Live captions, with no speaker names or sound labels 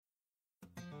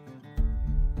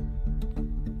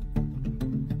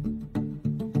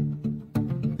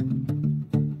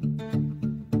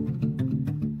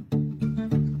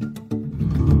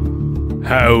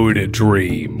How to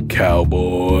dream,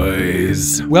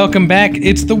 cowboys. Welcome back.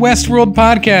 It's the Westworld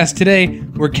podcast. Today,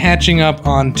 we're catching up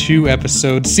on 2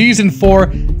 episodes. Season 4,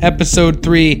 Episode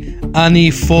 3,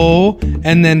 Anifo,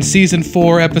 and then Season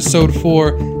 4, Episode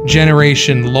 4,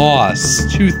 Generation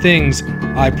Loss. 2 things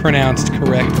I pronounced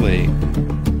correctly.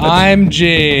 I'm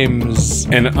James.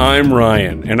 And I'm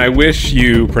Ryan. And I wish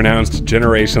you pronounced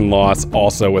Generation Loss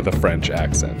also with a French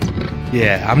accent.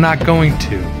 Yeah, I'm not going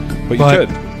to. But you should.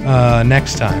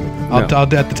 Next time. I'll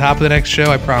do at the top of the next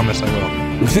show. I promise I will.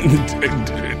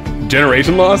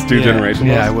 Generation Loss? Generation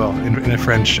Loss? Yeah, I will. In a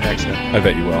French accent. I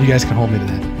bet you will. You guys can hold me to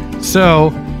that.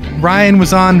 So, Ryan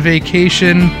was on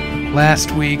vacation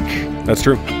last week. That's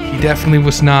true. He definitely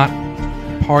was not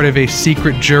part of a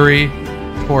secret jury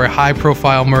for a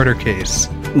high-profile murder case.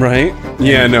 Right?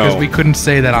 Yeah, no. Because we couldn't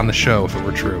say that on the show if it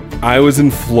were true. I was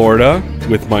in Florida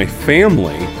with my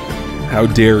family. How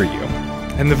dare you?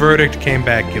 And the verdict came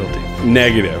back guilty.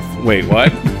 Negative. Wait,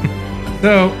 what?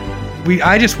 So,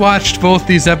 I just watched both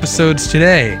these episodes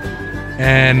today,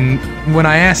 and when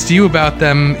I asked you about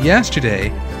them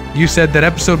yesterday, you said that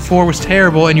episode 4 was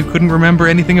terrible and you couldn't remember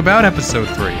anything about episode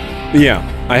 3. Yeah,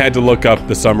 I had to look up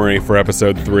the summary for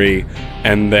episode 3,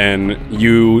 and then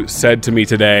you said to me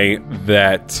today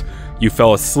that you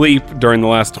fell asleep during the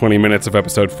last 20 minutes of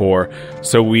episode 4,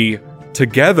 so we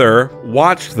together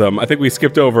watched them. I think we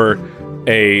skipped over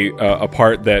a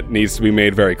part that needs to be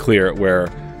made very clear, where,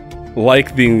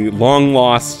 like the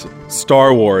long-lost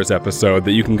Star Wars episode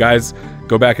that you can guys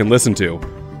go back and listen to,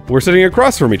 we're sitting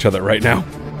across from each other right now.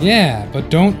 Yeah, but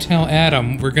don't tell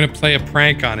Adam. We're going to play a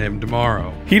prank on him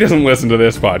tomorrow. He doesn't listen to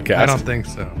this podcast. I don't think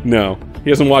so. No. He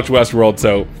doesn't watch Westworld,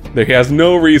 so he has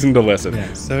no reason to listen.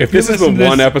 Yeah, so if this is the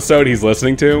one episode he's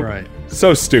listening to, right.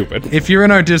 So stupid. If you're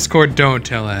in our Discord, don't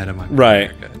tell Adam.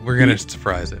 Right. We're going to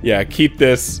surprise it. Yeah, keep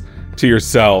this to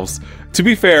yourselves. To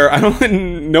be fair,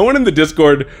 no one in the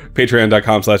Discord,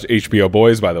 patreon.com/HBO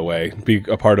Boys, by the way, be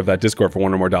a part of that Discord for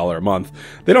 $1 or more a month.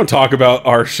 They don't talk about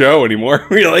our show anymore,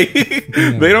 really.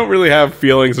 Yeah. They don't really have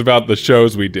feelings about the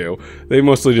shows we do. They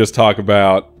mostly just talk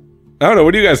about, I don't know,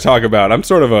 what do you guys talk about? I'm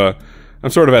sort of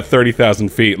at 30,000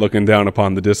 feet looking down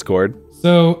upon the Discord.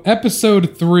 So,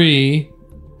 episode 3...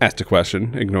 Asked a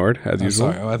question, ignored, as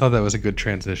usual. Sorry, I thought that was a good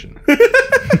transition.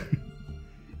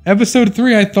 Episode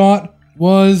 3, I thought,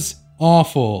 was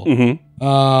awful.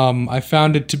 Mm-hmm. I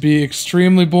found it to be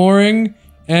extremely boring,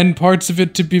 and parts of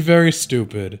it to be very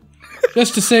stupid.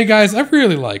 Just to say, guys, I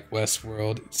really like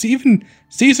Westworld. Even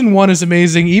season 1 is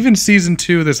amazing. Even season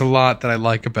 2, there's a lot that I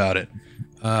like about it.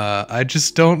 I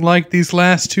just don't like these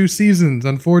last 2 seasons,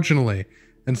 unfortunately.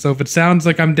 And so if it sounds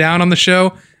like I'm down on the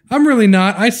show, I'm really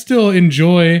not. I still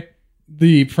enjoy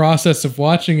the process of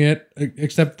watching it,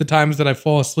 except the times that I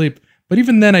fall asleep. But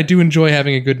even then, I do enjoy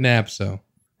having a good nap, so.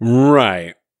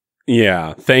 Right.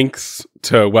 Yeah. Thanks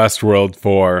to Westworld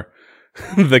for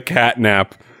the cat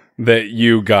nap that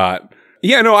you got.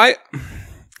 Yeah, no,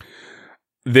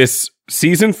 this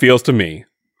season feels to me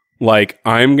like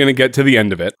I'm going to get to the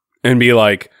end of it and be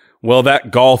like, well,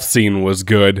 that golf scene was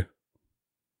good.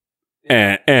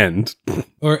 And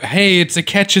or, hey, it's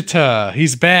Akecheta.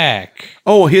 He's back.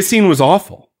 Oh, his scene was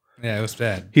awful. Yeah, it was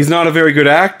bad. He's not a very good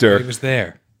actor. He was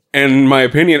there. And in my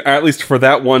opinion, at least for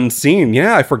that one scene,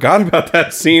 yeah, I forgot about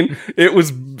that scene. It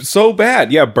was so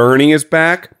bad. Yeah, Bernie is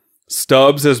back.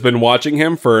 Stubbs has been watching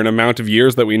him for an amount of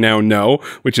years that we now know,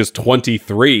 which is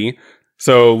 23.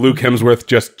 So Luke Hemsworth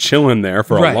just chilling there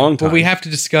for a long time. Well, we have to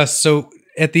discuss. So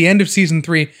at the end of season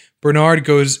 3, Bernard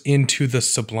goes into the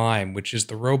Sublime, which is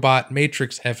the robot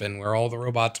Matrix heaven where all the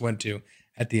robots went to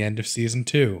at the end of season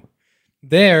 2.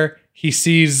 There, he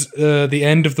sees the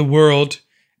end of the world,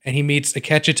 and he meets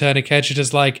Akecheta, and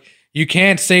Akecheta's like, you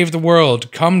can't save the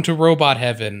world, come to robot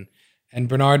heaven. And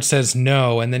Bernard says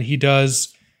no, and then he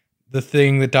does the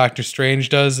thing that Doctor Strange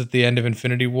does at the end of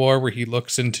Infinity War, where he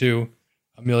looks into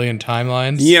a million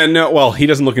timelines. Yeah, no, well, he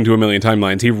doesn't look into a million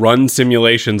timelines. He runs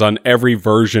simulations on every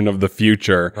version of the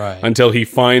future until he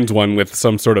finds one with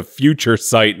some sort of future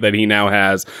sight that he now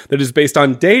has that is based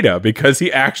on data because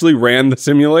he actually ran the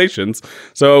simulations.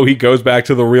 So he goes back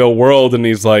to the real world and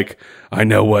he's like, I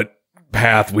know what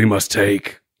path we must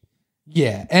take.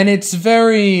 Yeah, and it's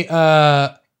very, it's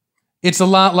a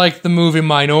lot like the movie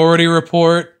Minority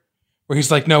Report, where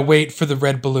he's like, no, wait for the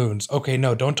red balloons. Okay,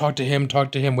 no, don't talk to him,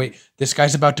 wait, this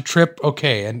guy's about to trip,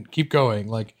 okay, and keep going.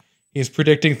 Like, he's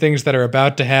predicting things that are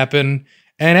about to happen.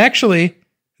 And actually,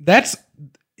 that's,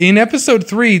 in episode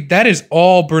 3, that is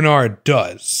all Bernard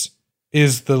does,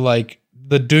 is the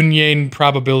Dunyan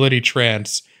probability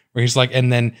trance, where he's like,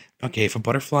 and then, okay, if a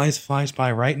butterfly flies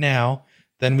by right now,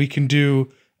 then we can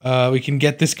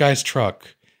get this guy's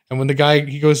truck. And when the guy,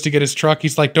 he goes to get his truck,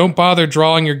 he's like, don't bother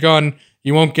drawing your gun.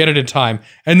 You won't get it in time.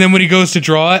 And then when he goes to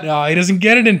draw it, he doesn't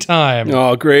get it in time.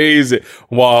 Oh, crazy.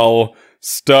 While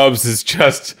Stubbs is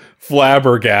just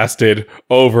flabbergasted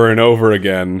over and over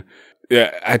again.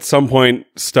 At some point,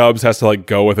 Stubbs has to like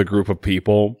go with a group of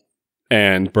people,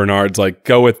 and Bernard's like,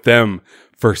 go with them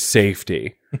for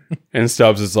safety. And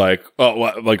Stubbs is like, oh,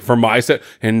 what? Like for my safety?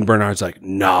 And Bernard's like,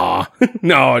 nah,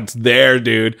 no, it's there,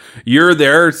 dude. You're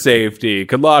their safety.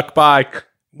 Good luck. Bye.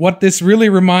 What this really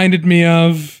reminded me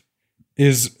of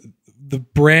is the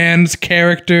Bran's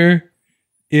character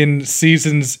in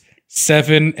seasons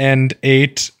 7 and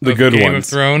 8 the of good Game ones.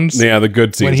 of Thrones. Yeah, the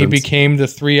good seasons. When he became the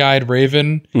three-eyed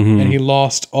raven, and he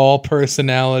lost all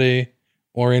personality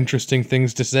or interesting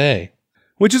things to say.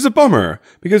 Which is a bummer,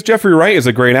 because Jeffrey Wright is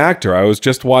a great actor. I was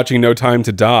just watching No Time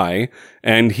to Die,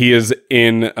 and he is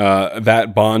in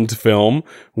that Bond film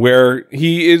where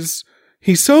he's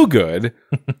so good.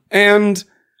 And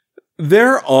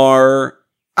there are...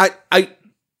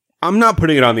 I'm not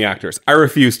putting it on the actors. I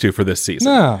refuse to for this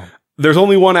season. No. There's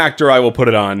only one actor I will put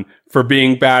it on for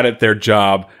being bad at their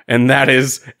job, and that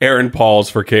is Aaron Paul's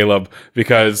for Caleb,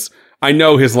 because I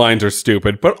know his lines are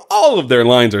stupid, but all of their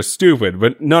lines are stupid,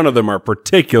 but none of them are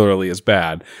particularly as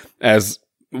bad as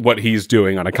what he's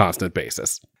doing on a constant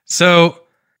basis. So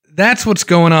that's what's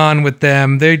going on with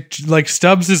them. They like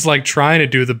Stubbs is like trying to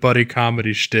do the buddy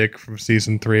comedy shtick from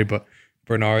season 3, but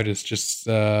Bernard is just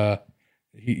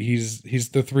he's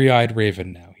the three-eyed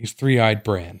raven now. He's three-eyed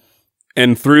Bran.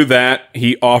 And through that,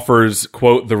 he offers,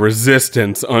 quote, the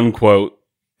resistance, unquote,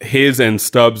 his and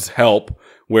Stubbs' help,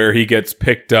 where he gets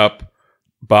picked up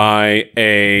by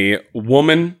a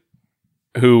woman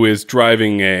who is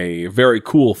driving a very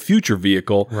cool future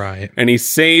vehicle. Right. And he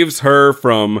saves her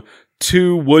from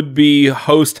 2 would-be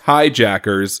host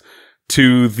hijackers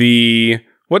to the...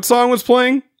 What song was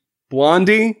playing?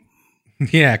 Blondie?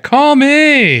 Yeah, Call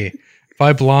Me!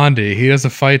 By Blondie. He does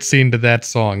a fight scene to that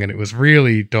song, and it was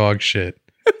really dog shit.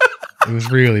 It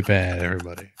was really bad,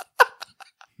 everybody.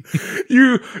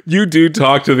 You do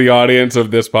talk to the audience of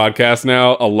this podcast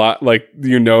now a lot, like,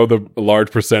 you know, the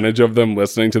large percentage of them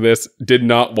listening to this did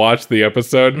not watch the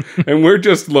episode, and we're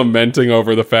just lamenting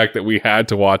over the fact that we had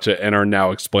to watch it and are now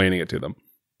explaining it to them.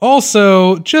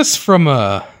 Also, just from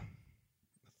a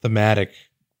thematic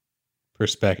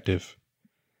perspective,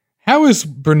 how is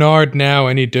Bernard now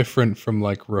any different from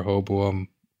like Rehoboam?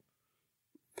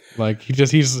 Like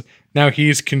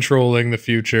he's controlling the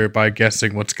future by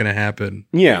guessing what's going to happen.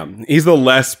 Yeah, he's the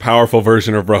less powerful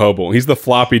version of Rehoboam. He's the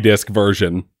floppy disk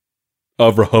version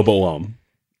of Rehoboam.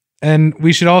 And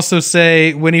we should also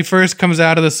say, when he first comes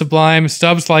out of the Sublime,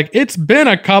 Stubbs like, it's been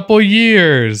a couple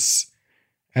years.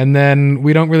 And then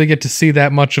we don't really get to see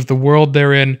that much of the world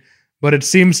they're in. But it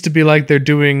seems to be like they're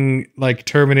doing like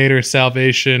Terminator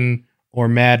Salvation or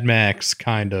Mad Max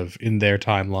kind of in their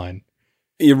timeline.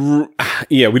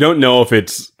 Yeah, we don't know if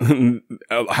it's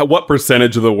what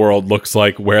percentage of the world looks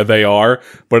like where they are,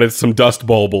 but it's some Dust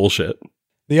Bowl bullshit.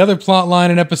 The other plot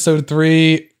line in episode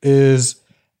 3 is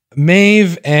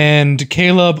Maeve and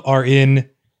Caleb are in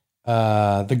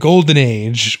the Golden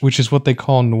Age, which is what they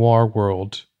call Noir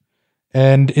World.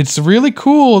 And it's really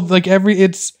cool. Like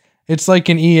It's like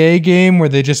an EA game where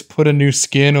they just put a new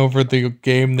skin over the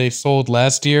game they sold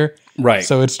last year. Right.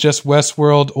 So it's just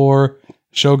Westworld or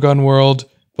Shogun World,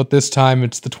 but this time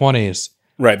it's the 20s.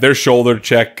 Right. There's shoulder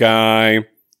check guy.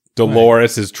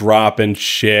 Dolores is dropping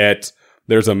shit.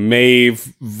 There's a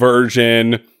Maeve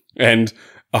version, and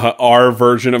our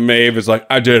version of Maeve is like,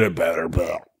 I did it better,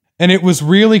 bro. And it was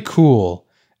really cool.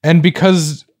 And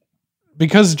because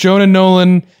Jonah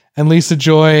Nolan and Lisa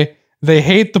Joy, they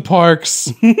hate the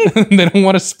parks. They don't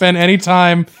want to spend any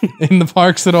time in the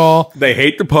parks at all. They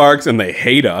hate the parks and they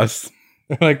hate us.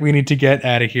 They're like, we need to get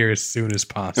out of here as soon as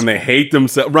possible. And they hate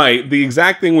themselves. Right. The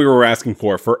exact thing we were asking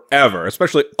for forever,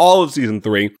 especially all of season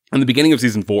 3 and the beginning of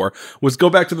season 4, was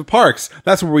go back to the parks.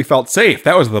 That's where we felt safe.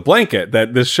 That was the blanket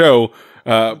that this show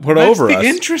put over us. That's the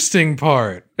interesting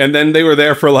part. And then they were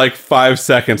there for like 5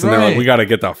 seconds and they're like, we got to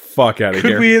get the fuck out of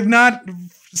here. Could we have not...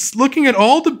 Looking at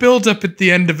all the build-up at the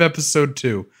end of episode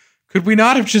 2, could we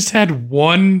not have just had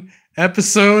one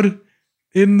episode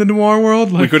in the Noir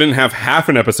World? We couldn't have half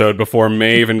an episode before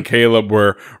Maeve and Caleb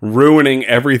were ruining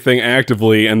everything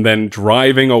actively and then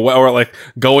driving away, or like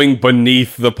going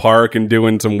beneath the park and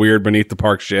doing some weird beneath the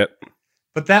park shit.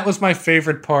 But that was my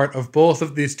favorite part of both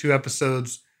of these 2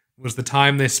 episodes, was the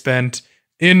time they spent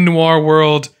in Noir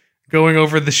World, going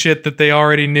over the shit that they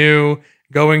already knew,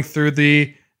 going through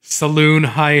the saloon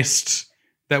heist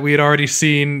that we had already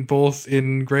seen both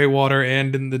in Greywater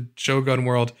and in the Shogun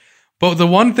World. But the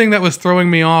one thing that was throwing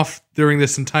me off during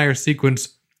this entire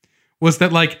sequence was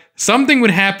that like something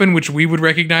would happen which we would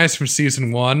recognize from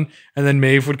season 1, and then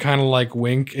Maeve would kind of like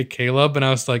wink at Caleb, and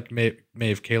I was like,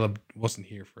 Maeve, Caleb wasn't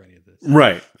here for any of this.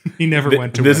 Right. He never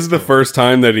went to This Westworld. is the first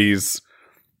time that he's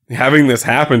having this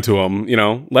happen to him. You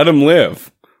know, let him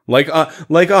live. Like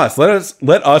us. Let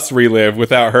us relive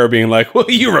without her being like, well,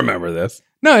 you remember this.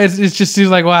 No, it's just he's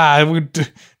like, wow,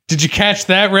 did you catch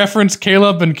that reference,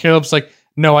 Caleb? And Caleb's like,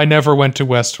 no, I never went to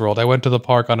Westworld. I went to the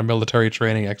park on a military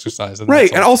training exercise. And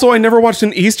right, and also I never watched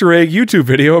an Easter egg YouTube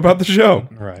video about the show.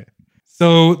 Right.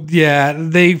 So, yeah,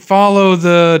 they follow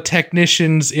the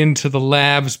technicians into the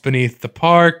labs beneath the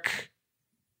park.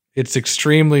 It's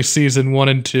extremely season 1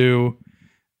 and 2.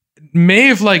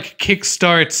 Maeve, like,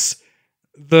 kickstarts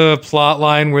the plot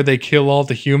line where they kill all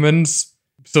the humans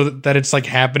so that it's, like,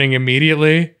 happening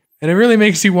immediately. And it really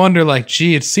makes you wonder, like,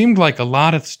 gee, it seemed like a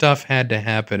lot of stuff had to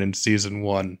happen in season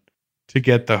 1 to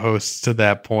get the hosts to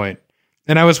that point.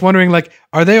 And I was wondering, like,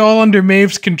 are they all under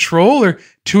Maeve's control? Or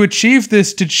to achieve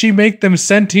this, did she make them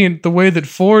sentient the way that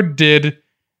Ford did?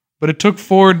 But it took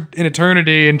Ford an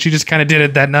eternity, and she just kind of did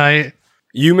it that night.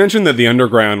 You mentioned that the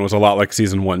Underground was a lot like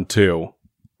season 1, too.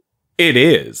 It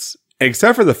is,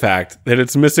 except for the fact that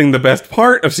it's missing the best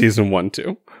part of season 1,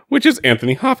 too. Which is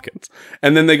Anthony Hopkins.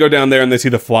 And then they go down there and they see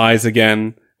the flies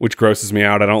again, which grosses me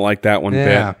out. I don't like that one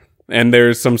bit. And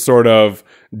there's some sort of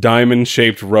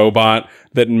diamond-shaped robot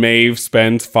that Maeve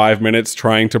spends 5 minutes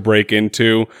trying to break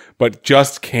into, but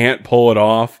just can't pull it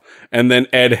off. And then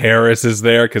Ed Harris is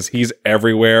there because he's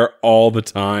everywhere all the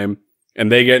time.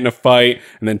 And they get in a fight.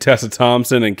 And then Tessa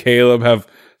Thompson and Caleb have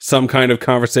some kind of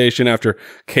conversation after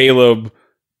Caleb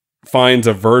finds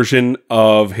a version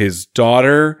of his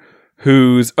daughter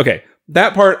who's okay.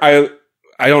 That part I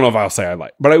don't know if I'll say I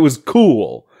like, but it was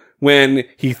cool when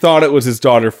he thought it was his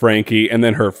daughter Frankie, and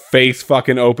then her face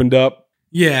fucking opened up.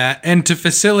 Yeah, and to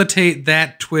facilitate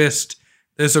that twist,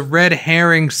 there's a red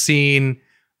herring scene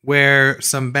where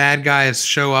some bad guys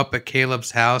show up at Caleb's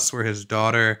house where his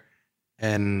daughter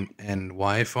and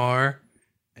wife are,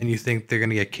 and you think they're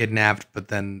gonna get kidnapped, but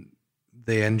then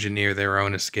they engineer their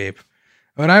own escape.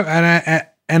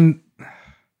 And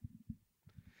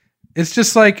it's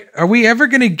just like, are we ever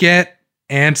going to get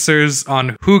answers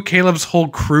on who Caleb's whole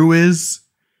crew is?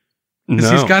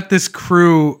 Because he's got this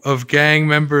crew of gang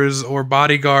members or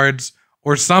bodyguards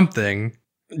or something.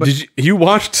 You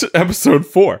watched episode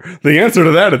 4? The answer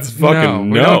to that is fucking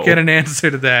no. We don't get an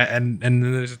answer to that, and then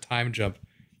there's a time jump.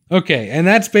 Okay, and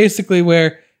that's basically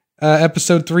where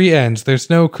episode 3 ends. There's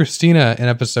no Christina in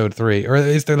episode 3, or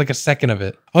is there like a second of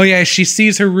it? Oh yeah, she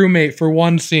sees her roommate for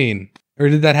one scene. Or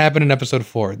did that happen in episode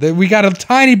 4? We got a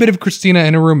tiny bit of Christina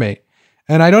and her roommate.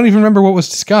 And I don't even remember what was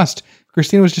discussed.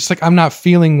 Christina was just like, I'm not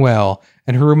feeling well.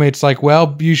 And her roommate's like,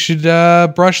 well, you should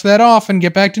brush that off and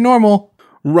get back to normal.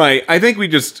 Right. I think we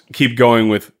just keep going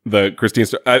with the Christina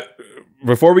story.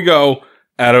 Before we go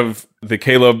out of the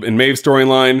Caleb and Maeve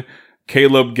storyline,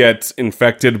 Caleb gets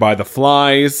infected by the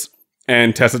flies,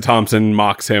 and Tessa Thompson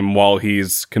mocks him while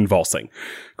he's convulsing.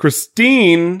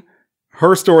 Christine,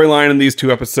 her storyline in these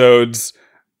 2 episodes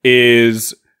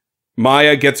is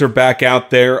Maya gets her back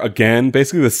out there again,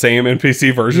 basically the same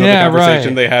NPC version of the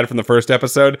conversation they had from the first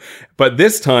episode. But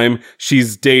this time,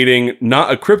 she's dating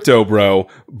not a crypto bro,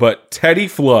 but Teddy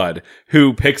Flood,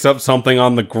 who picks up something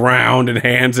on the ground and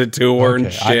hands it to her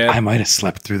and shit. I might have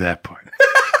slept through that part.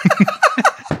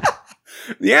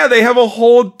 Yeah, they have a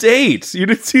whole date. You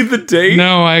didn't see the date?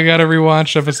 No, I gotta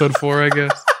rewatch episode 4, I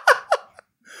guess.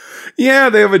 Yeah,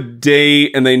 they have a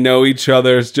date and they know each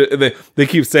other. It's just, they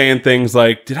keep saying things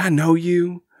like, did I know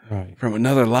you from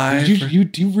another life? Do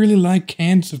you really like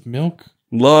cans of milk?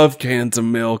 Love cans of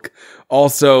milk.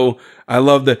 Also, I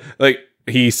love that, like,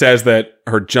 he says that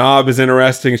her job is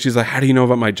interesting. And she's like, how do you know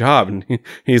about my job? And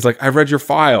he's like, I read your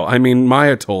file. I mean,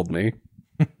 Maya told me.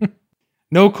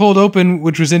 No cold open,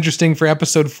 which was interesting for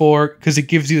episode 4, because it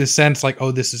gives you the sense like,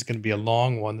 oh, this is going to be a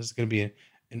long one. This is going to be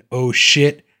an oh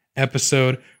shit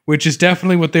episode, which is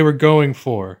definitely what they were going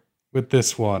for with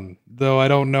this one, though I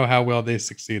don't know how well they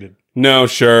succeeded. No,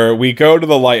 sure. We go to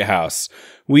the lighthouse.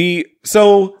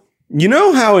 So, you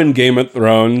know how in Game of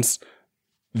Thrones,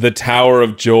 the Tower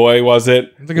of Joy, was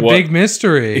it? It's like a big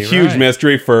mystery. A huge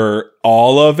mystery for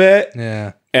all of it.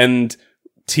 Yeah. And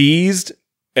teased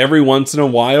every once in a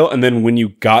while. And then when you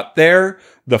got there,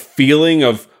 the feeling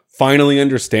of finally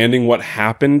understanding what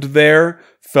happened there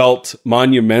felt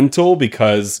monumental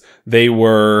because they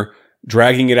were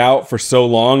dragging it out for so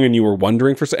long and you were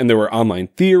wondering and there were online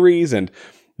theories and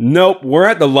Nope, we're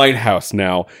at the lighthouse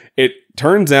now. It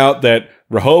turns out that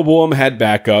Rehoboam had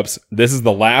backups. This is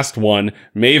the last one.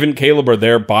 Maeve and Caleb are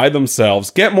there by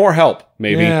themselves. Get more help,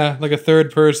 maybe. Yeah, like a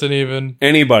third person even.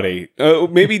 Anybody.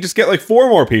 Maybe just get like 4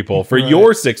 more people for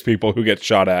your 6 people who get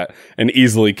shot at and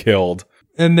easily killed.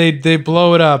 And they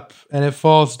blow it up and it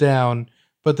falls down,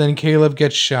 but then Caleb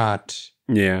gets shot.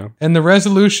 Yeah. And the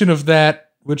resolution of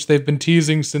that, which they've been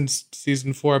teasing since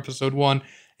season 4, episode 1,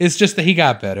 is just that he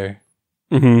got better.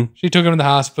 Mm-hmm. She took him to the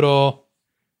hospital.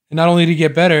 And not only did he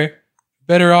get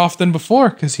better off than before,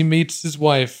 because he meets his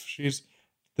wife. She's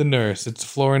the nurse. It's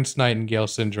Florence Nightingale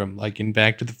syndrome, like in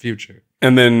Back to the Future.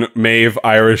 And then Maeve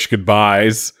Irish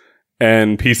goodbyes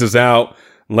and pieces out,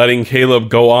 letting Caleb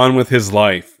go on with his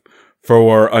life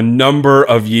for a number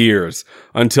of years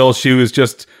until she was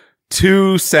just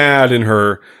too sad in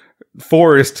her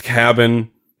forest cabin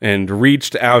and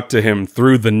reached out to him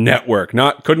through the network.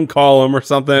 Couldn't call him or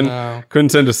something. No. Couldn't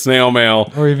send a snail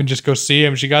mail. Or even just go see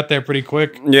him. She got there pretty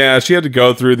quick. Yeah, she had to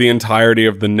go through the entirety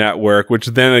of the network, which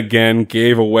then again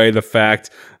gave away the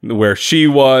fact where she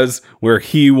was, where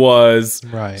he was.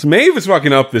 Right. So Maeve is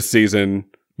fucking up this season.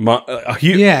 All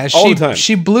the time.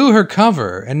 She blew her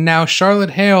cover, and now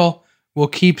Charlotte Hale will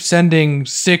keep sending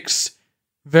 6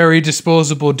 very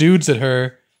disposable dudes at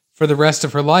her for the rest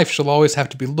of her life. She'll always have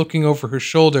to be looking over her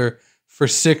shoulder for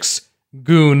 6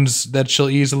 goons that she'll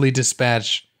easily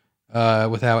dispatch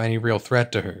without any real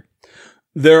threat to her.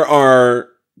 There are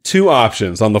 2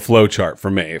 options on the flowchart for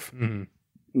Maeve.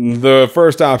 Mm-hmm. The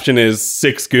first option is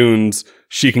 6 goons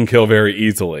she can kill very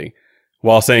easily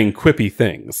while saying quippy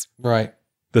things. Right.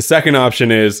 The second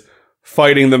option is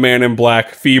fighting the man in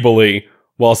black feebly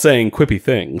while saying quippy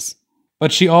things.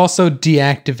 But she also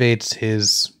deactivates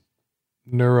his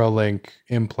Neuralink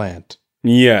implant.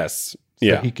 Yes.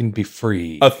 So he can be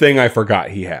free. A thing I forgot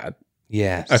he had.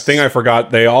 Yes. A thing I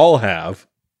forgot they all have.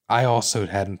 I also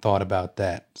hadn't thought about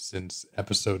that since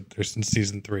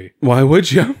season 3. Why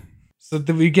would you? So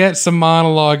we get some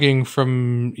monologuing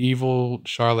from evil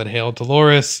Charlotte Hale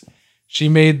Dolores. She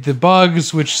made the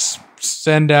bugs, which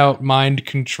send out mind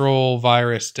control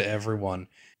virus to everyone.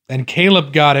 And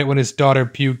Caleb got it when his daughter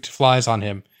puked flies on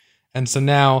him. And so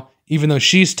now, even though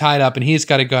she's tied up and he's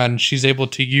got a gun, she's able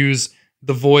to use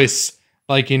the voice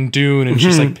like in Dune and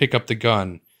just like pick up the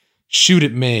gun. Shoot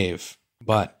at Maeve.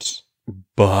 But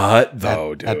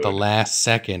though, dude. At the last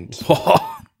second.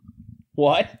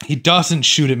 What? He doesn't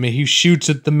shoot at me. He shoots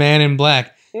at the man in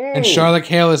black. And Charlotte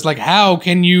Hale is like, how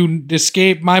can you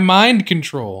escape my mind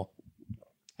control?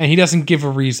 And he doesn't give a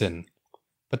reason.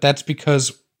 But that's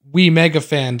because we mega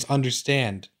fans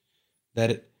understand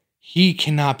that he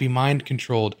cannot be mind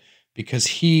controlled because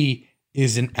he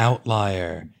is an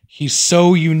outlier. He's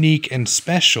so unique and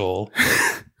special.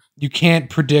 You can't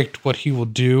predict what he will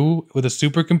do with a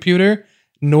supercomputer,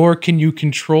 nor can you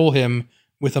control him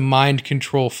with a mind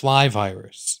control fly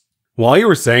virus. While you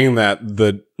were saying that,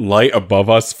 the light above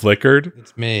us flickered.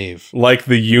 It's Maeve. Like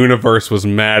the universe was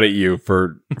mad at you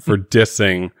for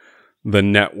dissing the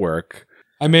network.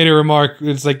 I made a remark.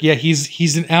 It's like, yeah,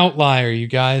 he's an outlier, you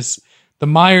guys. The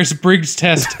Myers-Briggs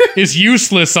test is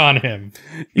useless on him.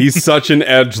 He's such an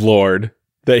edgelord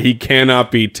that he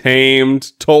cannot be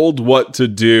tamed, told what to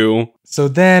do. So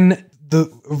then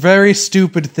the very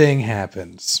stupid thing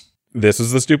happens. This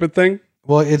is the stupid thing?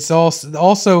 Well, it's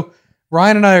also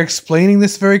Ryan and I are explaining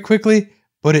this very quickly,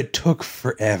 but it took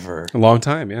forever. A long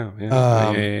time, yeah,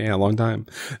 a long time.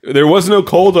 There was no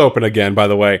cold open again, by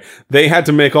the way. They had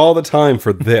to make all the time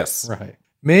for this. Right.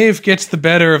 Maeve gets the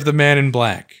better of the man in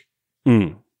black.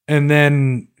 Mm. And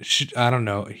then, I don't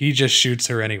know, he just shoots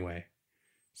her anyway.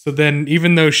 So then,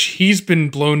 even though he's been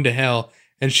blown to hell,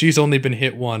 and she's only been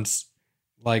hit once,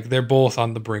 like, they're both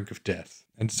on the brink of death.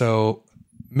 And so,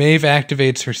 Maeve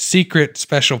activates her secret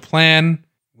special plan.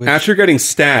 After getting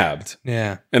stabbed.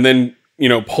 Yeah. And then,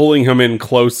 pulling him in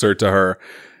closer to her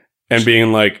and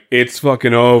being like, it's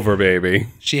fucking over, baby.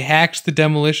 She hacks the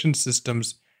demolition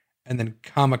systems and then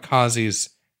kamikazes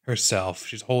herself.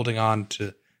 She's holding on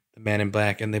to the man in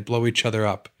black, and they blow each other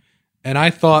up. And I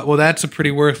thought, well, that's a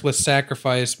pretty worthless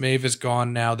sacrifice. Maeve is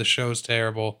gone now. The show's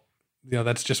terrible.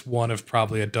 That's just one of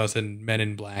probably a dozen men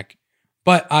in black.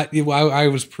 But I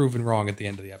was proven wrong at the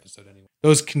end of the episode anyway.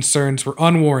 Those concerns were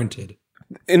unwarranted.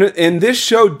 In this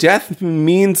show, death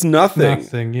means nothing.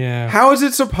 Nothing, yeah. How is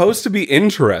it supposed to be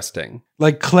interesting?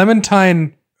 Like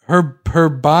Clementine, her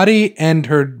body and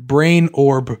her brain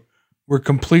orb were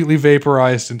completely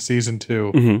vaporized in season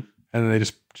 2. Mm-hmm. And then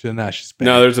she's back.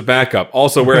 No, there's a backup.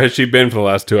 Also, where has she been for the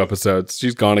last 2 episodes?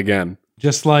 She's gone again.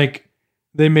 Just like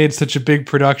they made such a big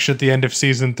production at the end of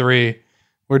season 3,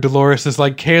 where Dolores is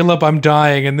like, Caleb, I'm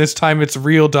dying, and this time it's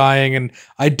real dying, and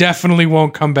I definitely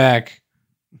won't come back.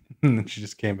 And then she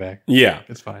just came back. Yeah.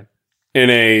 It's fine. In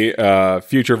a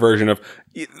future version of...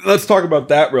 Let's talk about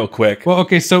that real quick. Well,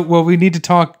 okay, so we need to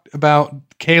talk about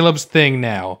Caleb's thing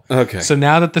now. Okay. So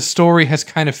now that the story has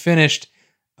kind of finished,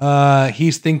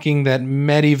 he's thinking that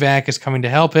Medivac is coming to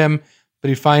help him, but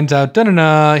he finds out,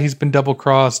 he's been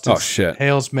double-crossed. Oh, shit.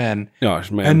 Hale's men.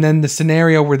 Gosh, man. And then the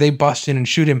scenario where they bust in and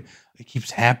shoot him, it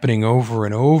keeps happening over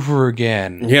and over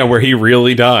again. Yeah, where he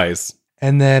really dies.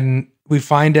 And then we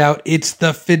find out it's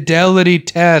the fidelity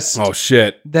test. Oh,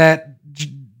 shit. That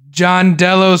John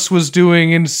Delos was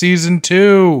doing in season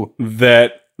 2.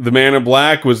 That the Man in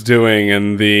Black was doing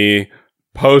in the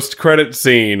post-credit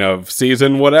scene of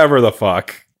season whatever the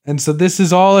fuck. And so this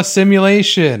is all a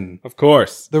simulation. Of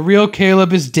course. The real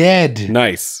Caleb is dead.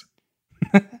 Nice.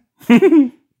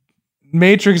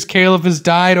 Matrix Caleb has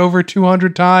died over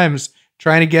 200 times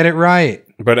trying to get it right.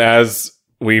 But as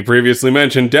we previously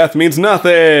mentioned, death means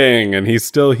nothing, and he's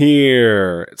still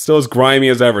here. It's still as grimy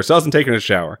as ever. Still hasn't taken a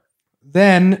shower.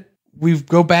 Then we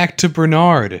go back to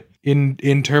Bernard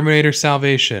in Terminator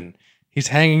Salvation. He's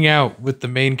hanging out with the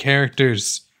main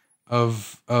characters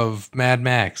of Mad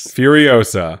Max.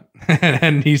 Furiosa.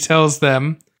 And he tells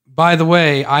them, by the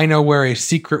way, I know where a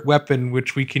secret weapon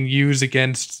which we can use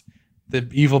against the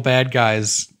evil bad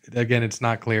guys. Again, it's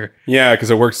not clear. Yeah,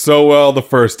 because it worked so well the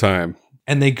first time.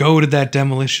 And they go to that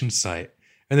demolition site.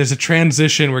 And there's a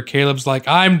transition where Caleb's like,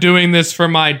 I'm doing this for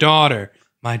my daughter.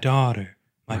 My daughter.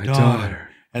 My daughter.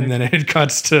 And then it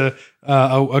cuts to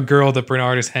a girl that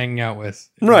Bernard is hanging out with.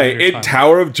 Right.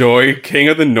 Tower of Joy, King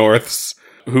of the Norths,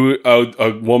 who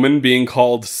a woman being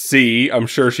called C. I'm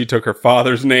sure she took her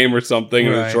father's name or something,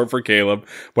 and it's short for Caleb.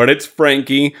 But it's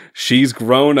Frankie. She's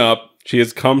grown up. She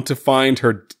has come to find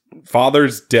her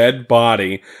father's dead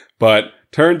body. But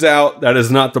turns out that is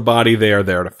not the body they are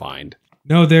there to find.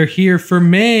 No, they're here for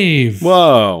Maeve.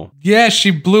 Whoa. Yeah,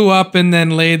 she blew up and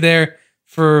then lay there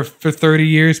for 30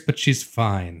 years, but she's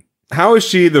fine. How is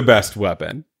she the best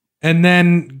weapon? And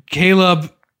then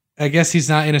Caleb, I guess he's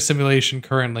not in a simulation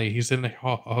currently. He's in a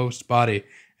host body,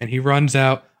 and he runs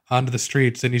out onto the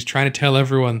streets, and he's trying to tell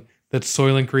everyone that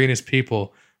Soylent Green is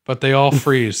people, but they all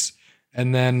freeze.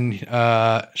 And then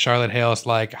Charlotte Hale's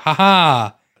like,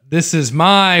 haha, this is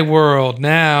my world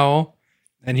now.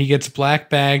 And he gets black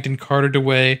bagged and carted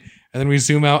away. And then we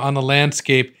zoom out on the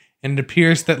landscape, and it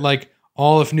appears that like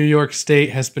all of New York State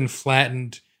has been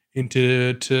flattened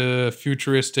into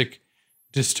futuristic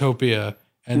dystopia.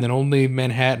 And then only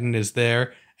Manhattan is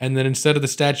there. And then instead of the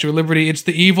Statue of Liberty, it's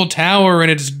the evil tower,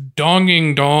 and it's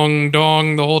donging, dong,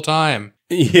 dong the whole time.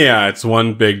 Yeah, it's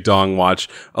one big dong watch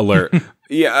alert.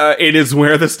 Yeah, it is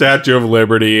where the Statue of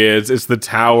Liberty is. It's the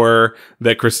tower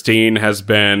that Christine has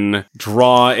been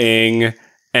drawing,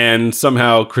 and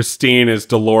somehow Christine is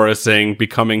Doloresing,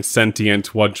 becoming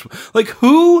sentient. Like,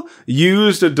 who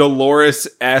used a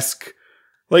Dolores-esque,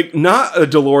 like, not a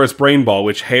Dolores brain ball,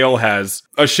 which Hale has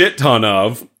a shit ton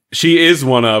of. She is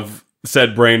one of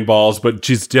said brain balls, but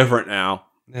she's different now.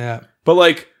 Yeah. But,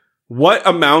 like, what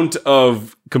amount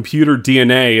of computer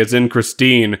DNA is in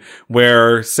Christine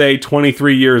where, say,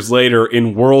 23 years later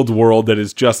in World that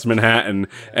is just Manhattan,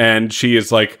 and she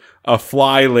is like a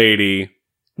fly lady?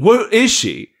 What is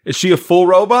she? Is she a full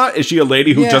robot? Is she a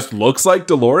lady who just looks like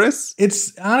Dolores?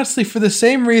 It's honestly for the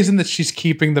same reason that she's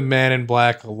keeping the Man in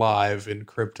Black alive in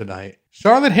Kryptonite.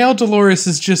 Charlotte Hale Dolores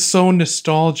is just so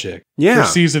nostalgic for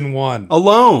season 1.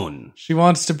 Alone. She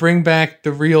wants to bring back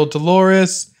the real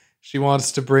Dolores. She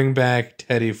wants to bring back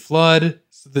Teddy Flood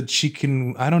so that she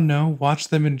can, I don't know, watch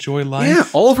them enjoy life. Yeah,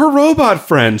 all of her robot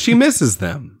friends. She misses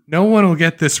them. No one will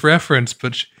get this reference,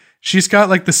 but she's got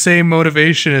like the same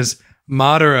motivation as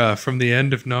Madara from the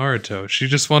end of Naruto. She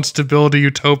just wants to build a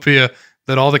utopia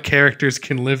that all the characters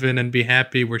can live in and be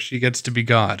happy, where she gets to be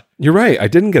God. You're right. I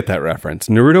didn't get that reference.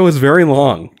 Naruto is very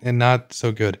long. And not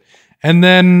so good. And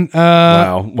then...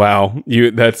 Wow.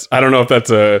 I don't know if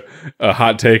that's a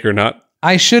hot take or not.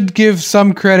 I should give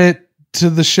some credit to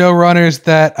the showrunners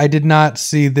that I did not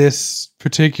see this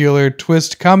particular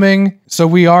twist coming. So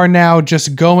we are now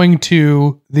just going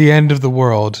to the end of the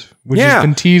world, which has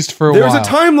been teased for a while. There's a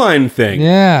timeline thing.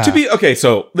 Yeah. Okay,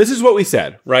 so this is what we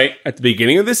said, right? At the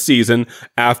beginning of this season,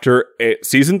 after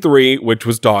season 3, which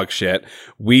was dog shit,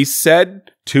 we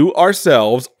said to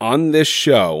ourselves on this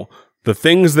show, the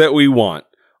things that we want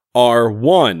are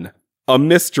 1, a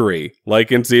mystery,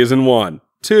 like in season 1.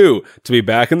 2, to be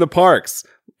back in the parks,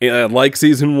 like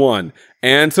season 1,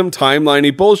 and some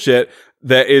timeliney bullshit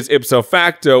that is ipso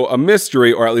facto a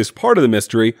mystery, or at least part of the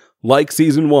mystery, like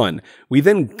season 1. We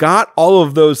then got all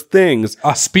of those things.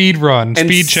 A speed run,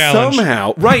 speed challenge.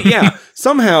 Somehow, right, yeah.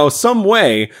 somehow, some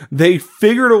way, they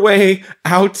figured a way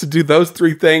out to do those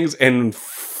 3 things, and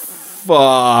fuck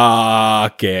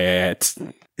it.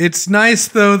 It's nice,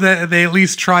 though, that they at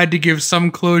least tried to give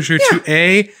some closure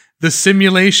to the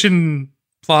simulation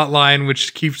plot line,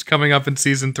 which keeps coming up in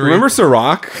season 3. Remember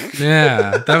Sirach?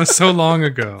 Yeah, that was so long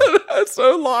ago.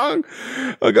 So long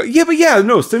ago. Yeah, but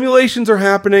no, simulations are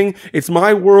happening. It's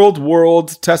My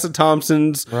World, Tessa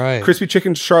Thompson's, right. Crispy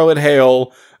Chicken Charlotte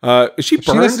Hale. Is she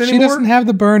burned anymore? She doesn't have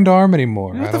the burned arm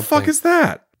anymore. What the fuck is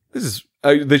that? This is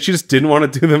that she just didn't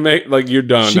want to do the like you're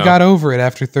done. She got over it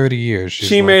after 30 years.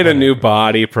 She made a new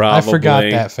body, probably. I forgot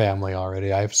that family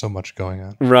already. I have so much going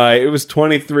on. Right. It was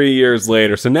 23 years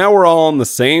later. So now we're all on the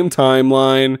same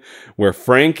timeline where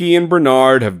Frankie and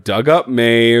Bernard have dug up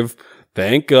Maeve.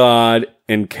 Thank God.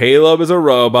 And Caleb is a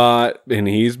robot, and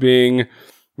he's being,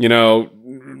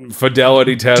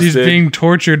 fidelity tested. He's being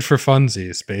tortured for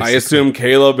funsies, basically. I assume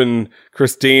Caleb and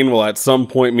Christine will at some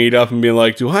point meet up and be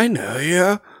like, do I know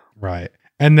you? Right.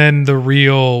 And then the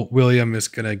real William is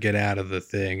going to get out of the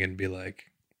thing and be like,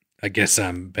 I guess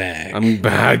I'm back. I'm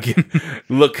back.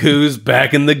 Look who's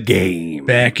back in the game.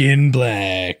 Back in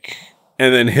black.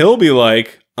 And then he'll be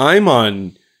like, I'm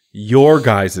on your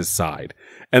guys' side.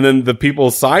 And then the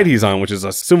people's side he's on, which is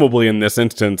assumably in this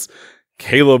instance,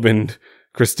 Caleb and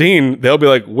Christine, they'll be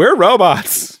like, we're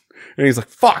robots. And he's like,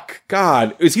 fuck,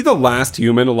 God. Is he the last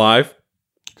human alive?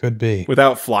 Could be.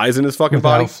 Without flies in his fucking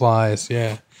body? Without flies,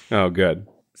 yeah. Oh, good.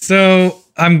 So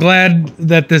I'm glad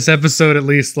that this episode at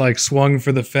least swung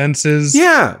for the fences.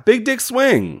 Yeah, big dick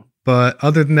swing. But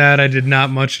other than that, I did not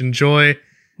much enjoy.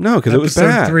 No, because it was bad.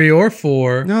 Episode 3 or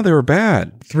 4. No, they were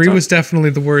bad. 3 was definitely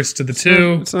the worst of the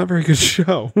 2. It's not a very good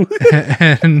show.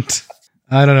 And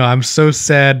I don't know. I'm so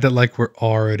sad that we're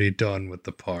already done with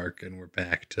the park and we're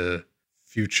back to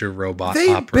future robot opera.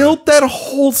 They built that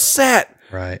whole set.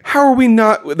 Right. How are we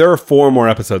not? There are 4 more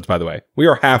episodes, by the way. We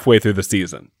are halfway through the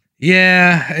season.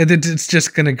 Yeah, it's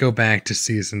just going to go back to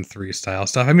season 3 style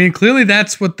stuff. I mean, clearly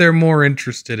that's what they're more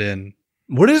interested in.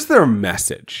 What is their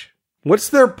message? What's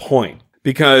their point?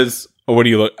 Because, what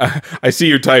do you look? I see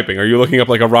you typing. Are you looking up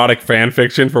erotic fan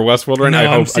fiction for Westworld right now?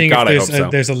 No, I'm seeing I hope so.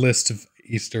 There's a list of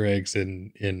Easter eggs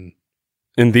in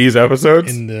these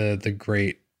episodes? In the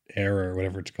Great Era, or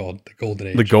whatever it's called. The Golden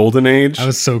Age. The Golden Age? I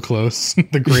was so close.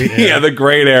 The Great Era. Yeah, the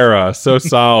Great Era. So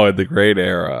solid, the Great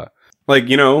Era.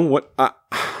 What...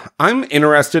 I'm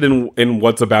interested in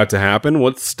what's about to happen.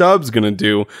 What's Stubbs going to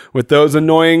do with those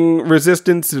annoying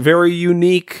Resistance, very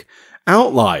unique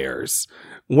outliers?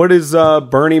 What is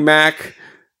Bernie Mac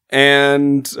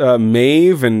and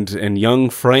Maeve and young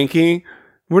Frankie?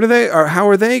 What are they? Or how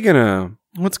are they gonna?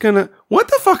 What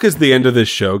the fuck is the end of this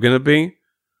show gonna be?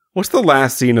 What's the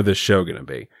last scene of this show gonna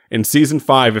be in season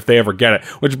 5 if they ever get it?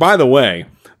 Which, by the way,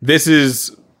 this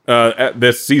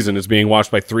season is being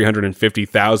watched by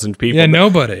 350,000 people. Yeah,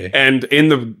 nobody. And in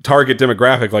the target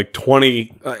demographic,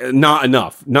 20, not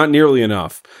enough, not nearly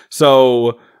enough.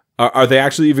 So. Are they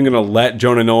actually even going to let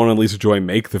Jonah Nolan and Lisa Joy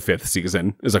make the 5th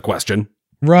season is a question.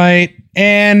 Right.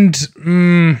 And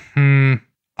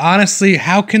honestly,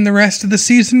 how can the rest of the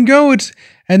season go?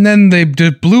 And then they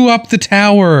blew up the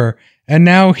tower and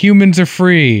now humans are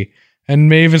free. And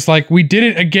Maeve is like, we did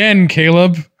it again,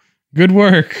 Caleb. Good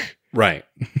work. Right.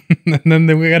 And then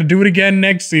we got to do it again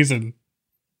next season.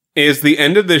 Is the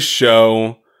end of this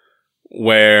show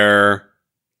where...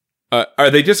 are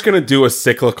they just going to do a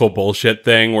cyclical bullshit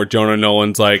thing where Jonah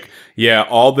Nolan's like, yeah,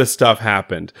 all this stuff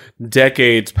happened.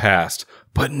 Decades passed,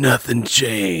 but nothing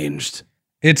changed.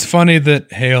 It's funny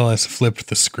that Hale has flipped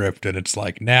the script and it's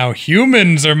like, now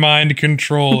humans are mind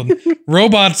controlled.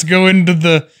 Robots go into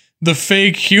the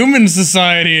fake human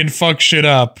society and fuck shit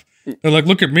up. They're like,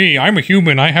 look at me. I'm a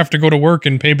human. I have to go to work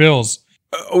and pay bills.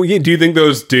 Oh, yeah. Do you think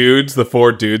those dudes, the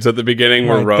 4 dudes at the beginning,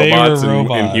 were robots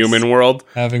in Human World?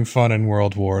 Having fun in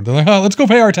World War. They're like, oh, let's go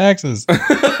pay our taxes.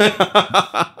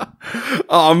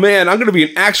 Oh, man, I'm going to be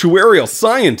an actuarial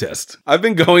scientist. I've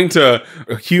been going to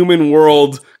Human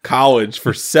World College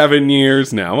for 7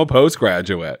 years now. I'm a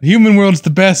postgraduate. Human World's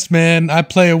the best, man. I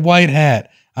play a white hat.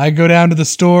 I go down to the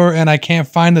store and I can't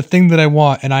find the thing that I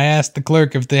want, and I ask the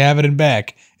clerk if they have it in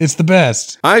back. It's the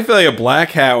best. I play a black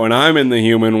hat when I'm in the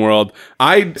human world.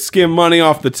 I skim money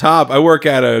off the top. I work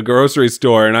at a grocery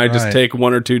store and I just take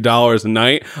 $1 or $2 a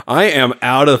night. I am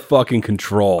out of fucking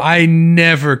control. I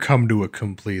never come to a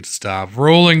complete stop.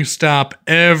 Rolling stop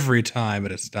every time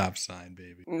at a stop sign,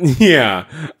 baby. Yeah.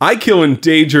 I kill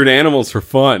endangered animals for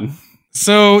fun.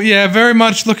 So, yeah, very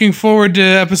much looking forward to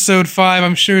episode 5.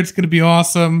 I'm sure it's going to be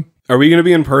awesome. Are we going to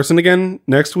be in person again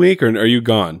next week, or are you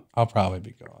gone? I'll probably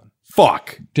be gone.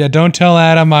 Fuck. Yeah, don't tell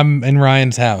Adam I'm in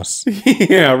Ryan's house.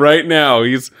 Yeah, right now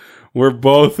we're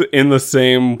both in the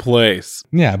same place.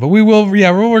 Yeah, but we'll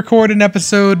record an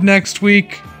episode next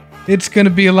week. It's gonna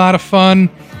be a lot of fun.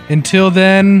 Until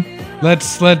then,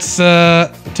 let's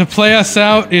to play us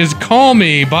out is Call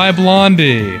Me by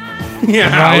Blondie.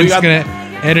 Yeah, Ryan's gonna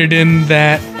edit in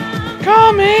that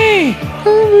Call me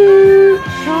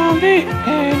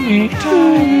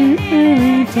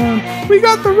anytime. We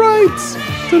got the rights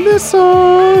to this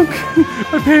song.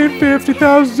 I paid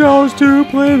 $50,000 to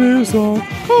play this song.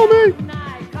 Call me.